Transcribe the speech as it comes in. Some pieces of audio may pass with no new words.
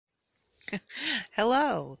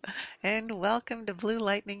Hello, and welcome to Blue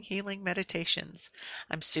Lightning Healing Meditations.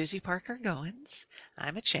 I'm Susie Parker Goins.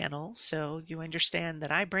 I'm a channel, so you understand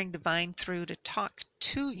that I bring divine through to talk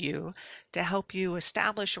to you to help you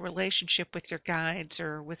establish a relationship with your guides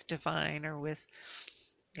or with divine or with,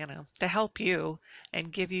 to help you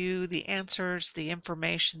and give you the answers, the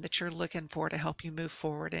information that you're looking for to help you move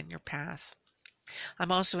forward in your path.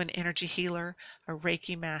 I'm also an energy healer, a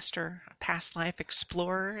Reiki master, a past life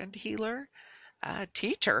explorer and healer, a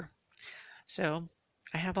teacher. So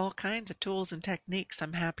I have all kinds of tools and techniques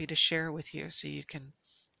I'm happy to share with you so you can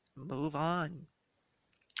move on.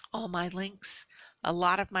 All my links, a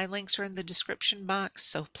lot of my links are in the description box,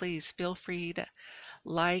 so please feel free to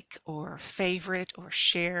like or favorite or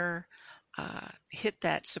share. Hit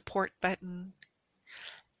that support button.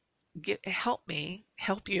 Help me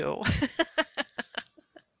help you.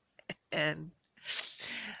 And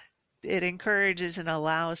it encourages and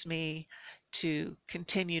allows me to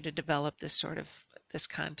continue to develop this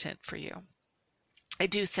content for you. I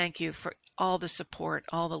do thank you for all the support,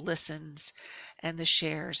 all the listens and the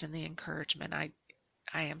shares and the encouragement. I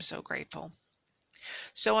am so grateful.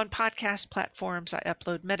 So on podcast platforms, I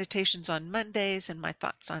upload meditations on Mondays and my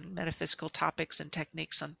thoughts on metaphysical topics and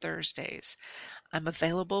techniques on Thursdays. I'm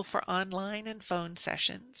available for online and phone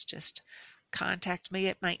sessions. Just contact me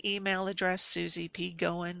at my email address,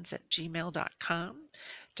 susiepgoins@gmail.com,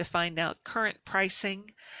 to find out current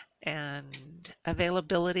pricing and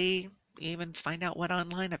availability, even find out what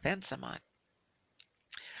online events I'm on.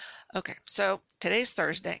 Okay, so today's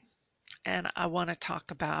Thursday, and I want to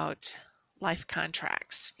talk about life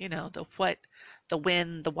contracts. The what, the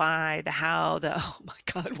when, the why, the how, oh my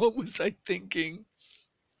God, what was I thinking?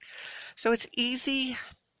 So it's easy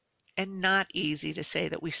and not easy to say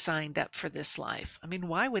that we signed up for this life. I mean,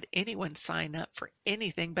 why would anyone sign up for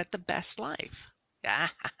anything but the best life?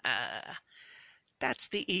 That's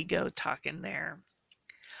the ego talking there.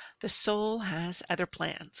 The soul has other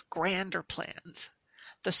plans, grander plans.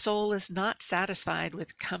 The soul is not satisfied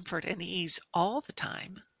with comfort and ease all the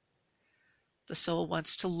time. The soul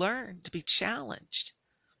wants to learn, to be challenged.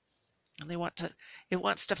 And it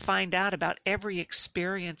wants to find out about every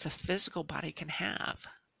experience a physical body can have.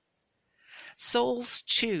 Souls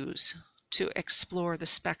choose to explore the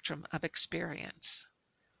spectrum of experience.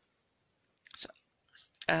 So,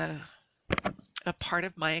 a part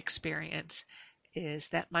of my experience is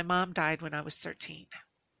that my mom died when I was 13.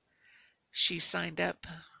 She signed up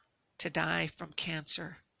to die from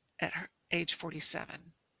cancer at her age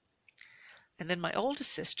 47. And then my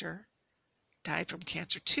oldest sister died from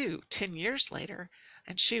cancer too, 10 years later,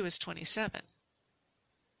 and she was 27.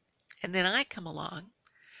 And then I come along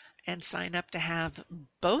and sign up to have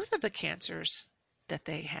both of the cancers that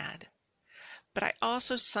they had. But I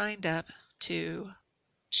also signed up to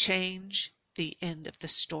change the end of the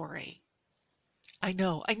story. I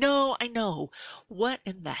know. What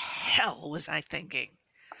in the hell was I thinking?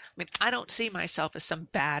 I mean, I don't see myself as some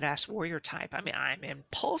badass warrior type. I mean, I'm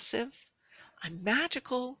impulsive, I'm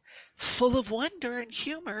magical, full of wonder and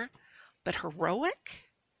humor, but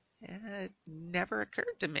heroic? It never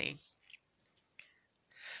occurred to me.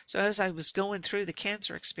 So as I was going through the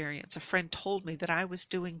cancer experience, a friend told me that I was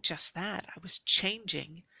doing just that. I was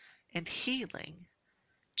changing and healing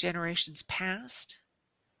generations past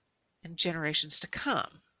and generations to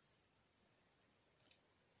come.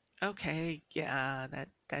 Okay, yeah,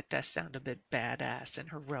 that does sound a bit badass and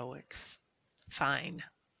heroic. Fine.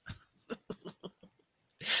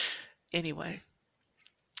 Anyway,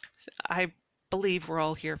 I believe we're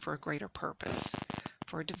all here for a greater purpose,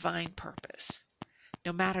 for a divine purpose.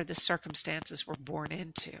 No matter the circumstances we're born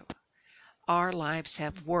into, our lives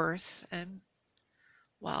have worth and,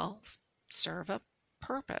 well, serve a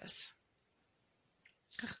purpose.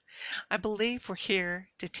 I believe we're here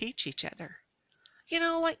to teach each other.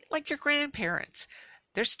 Like your grandparents.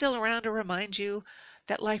 They're still around to remind you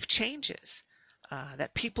that life changes,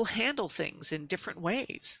 that people handle things in different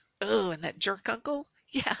ways. Oh, and that jerk uncle?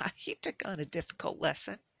 Yeah, he took on a difficult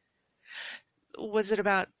lesson. Was it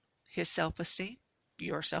about his self-esteem?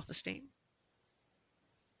 Your self-esteem?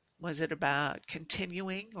 Was it about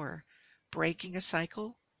continuing or breaking a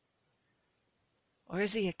cycle? Or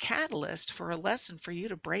is he a catalyst for a lesson for you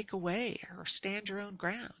to break away or stand your own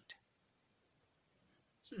ground?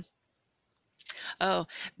 Oh,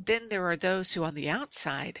 then there are those who on the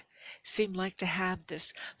outside seem like to have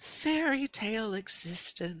this fairy tale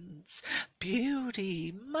existence,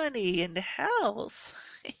 beauty, money, and health.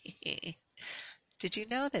 Did you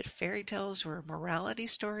know that fairy tales were morality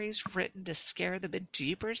stories written to scare the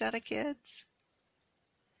bejeepers out of kids?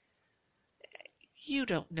 You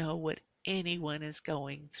don't know what anyone is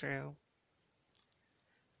going through.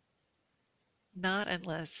 Not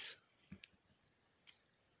unless,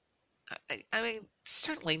 I mean,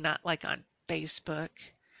 certainly not like on Facebook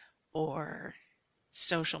or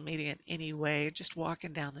social media in any way, just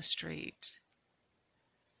walking down the street.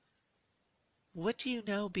 What do you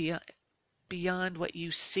know beyond what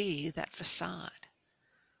you see, that facade?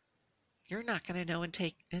 You're not going to know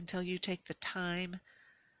until you take the time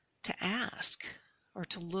to ask or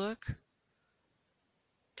to look,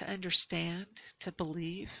 to understand, to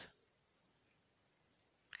believe.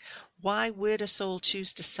 Why would a soul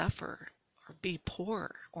choose to suffer or be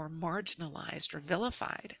poor or marginalized or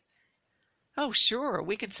vilified? Oh, sure,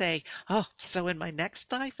 we can say, oh, so in my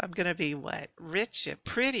next life, I'm going to be what? Rich,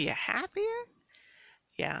 pretty, happier?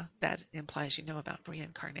 Yeah, that implies you know about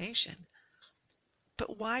reincarnation.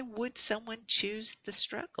 But why would someone choose the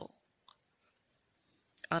struggle?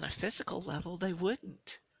 On a physical level, they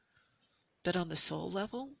wouldn't. But on the soul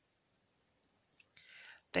level,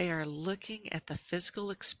 they are looking at the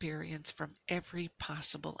physical experience from every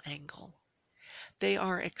possible angle. They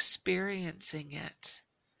are experiencing it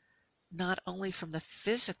not only from the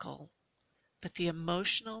physical, but the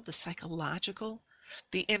emotional, the psychological,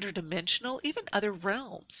 the interdimensional, even other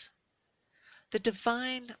realms. The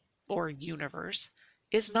divine or universe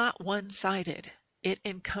is not one-sided. It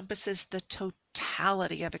encompasses the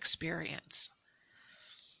totality of experience.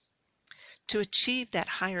 To achieve that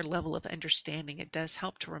higher level of understanding, it does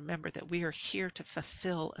help to remember that we are here to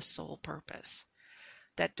fulfill a soul purpose,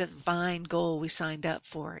 that divine goal we signed up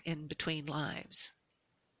for in between lives.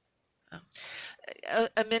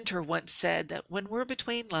 A mentor once said that when we're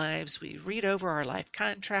between lives, we read over our life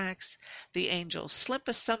contracts, the angels slip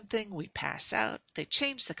us something, we pass out, they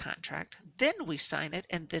change the contract, then we sign it,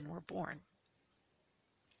 and then we're born.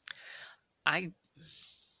 I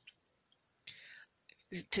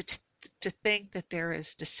to to think that there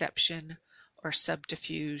is deception or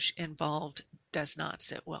subterfuge involved does not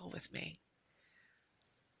sit well with me.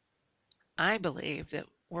 I believe that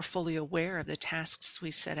we're fully aware of the tasks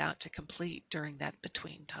we set out to complete during that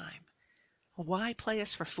between time. Why play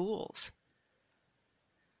us for fools?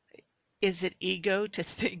 Is it ego to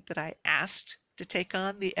think that I asked to take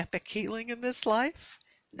on the epic healing in this life?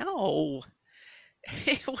 No.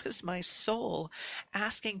 It was my soul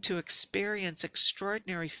asking to experience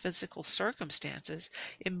extraordinary physical circumstances,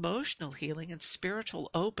 emotional healing, and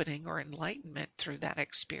spiritual opening or enlightenment through that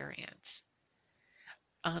experience.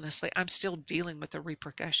 Honestly, I'm still dealing with the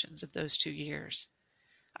repercussions of those 2 years.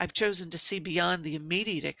 I've chosen to see beyond the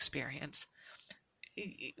immediate experience,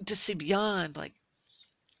 to see beyond, like,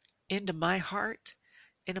 into my heart,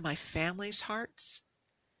 into my family's hearts.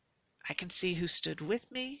 I can see who stood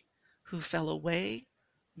with me, who fell away,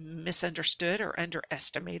 misunderstood or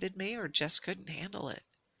underestimated me, or just couldn't handle it.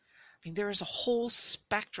 I mean, there is a whole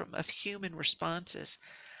spectrum of human responses,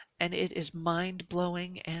 and it is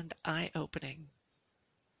mind-blowing and eye-opening.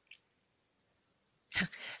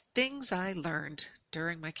 Things I learned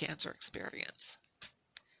during my cancer experience.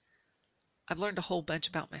 I've learned a whole bunch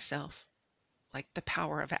about myself, like the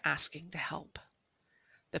power of asking to help,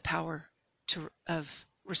 the power of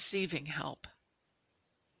receiving help.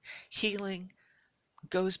 Healing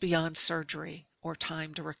goes beyond surgery or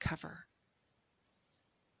time to recover.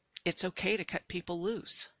 It's okay to cut people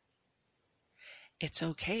loose. It's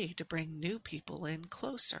okay to bring new people in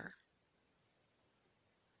closer.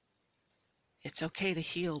 It's okay to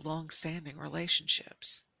heal long-standing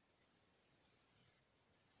relationships.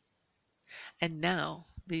 And now,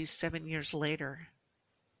 these 7 years later,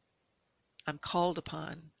 I'm called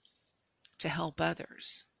upon to help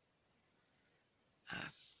others.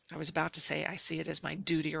 I was about to say I see it as my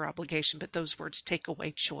duty or obligation, but those words take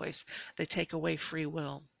away choice. They take away free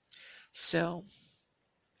will. So,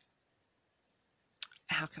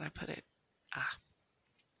 how can I put it?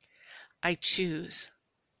 I choose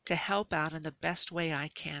to help out in the best way I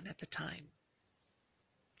can at the time.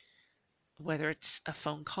 Whether it's a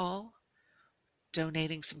phone call,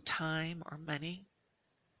 donating some time or money.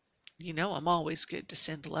 You know I'm always good to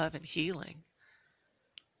send love and healing.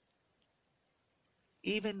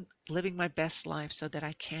 Even living my best life so that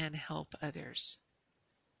I can help others.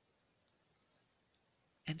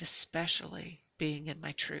 And especially being in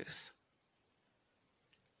my truth.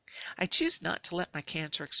 I choose not to let my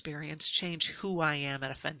cancer experience change who I am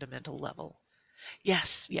at a fundamental level.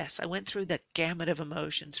 Yes, I went through the gamut of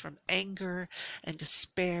emotions from anger and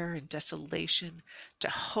despair and desolation to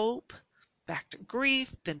hope, back to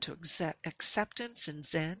grief, then to acceptance and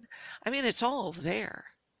Zen. I mean, it's all there.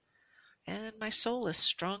 And my soul is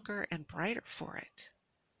stronger and brighter for it.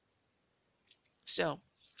 So,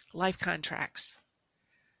 life contracts.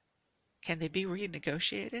 Can they be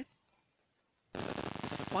renegotiated?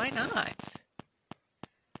 Why not?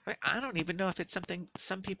 I don't even know if it's something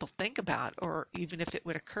some people think about or even if it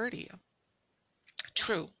would occur to you.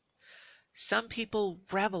 True, some people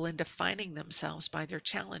revel in defining themselves by their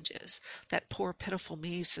challenges, that poor, pitiful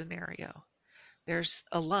me scenario. There's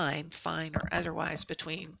a line, fine or otherwise,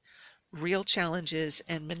 between real challenges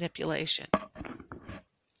and manipulation.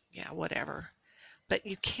 Yeah, whatever. But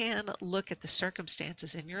you can look at the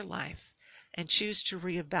circumstances in your life and choose to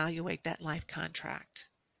reevaluate that life contract.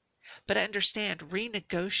 But understand,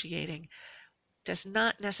 renegotiating does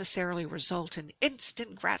not necessarily result in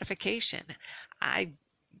instant gratification. I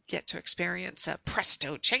get to experience a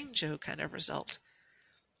presto changeo kind of result.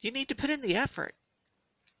 You need to put in the effort.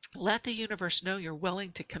 Let the universe know you're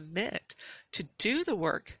willing to commit to do the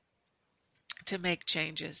work to make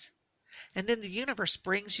changes. And then the universe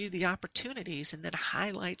brings you the opportunities and then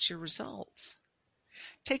highlights your results.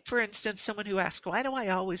 Take, for instance, someone who asks, why do I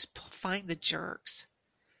always find the jerks?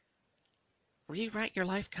 Rewrite your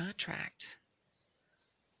life contract.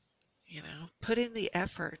 Put in the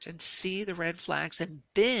effort and see the red flags, and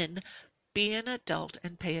then be an adult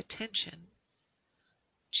and pay attention.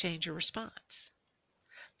 Change your response.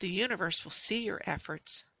 The universe will see your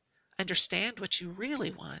efforts, understand what you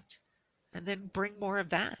really want, and then bring more of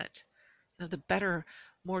that. The better,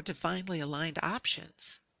 more divinely aligned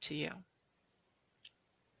options to you.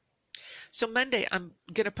 So Monday, I'm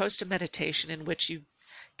going to post a meditation in which you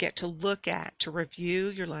get to look at, to review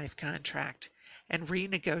your life contract and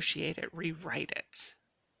renegotiate it, rewrite it.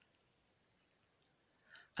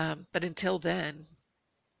 But until then,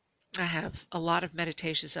 I have a lot of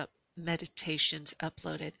meditations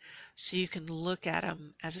uploaded, so you can look at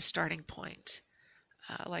them as a starting point,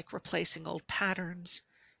 like replacing old patterns,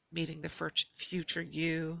 meeting the future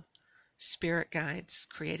you, spirit guides,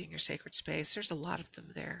 creating your sacred space. There's a lot of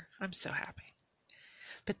them there. I'm so happy.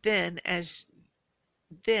 But then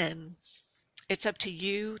it's up to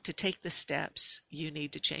you to take the steps you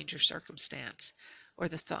need to change your circumstance or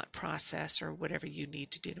the thought process or whatever you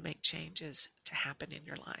need to do to make changes to happen in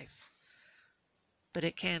your life. But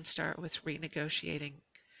it can start with renegotiating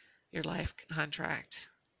your life contract,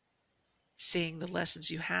 seeing the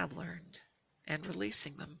lessons you have learned, and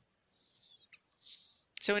releasing them.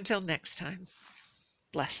 So until next time,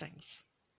 blessings.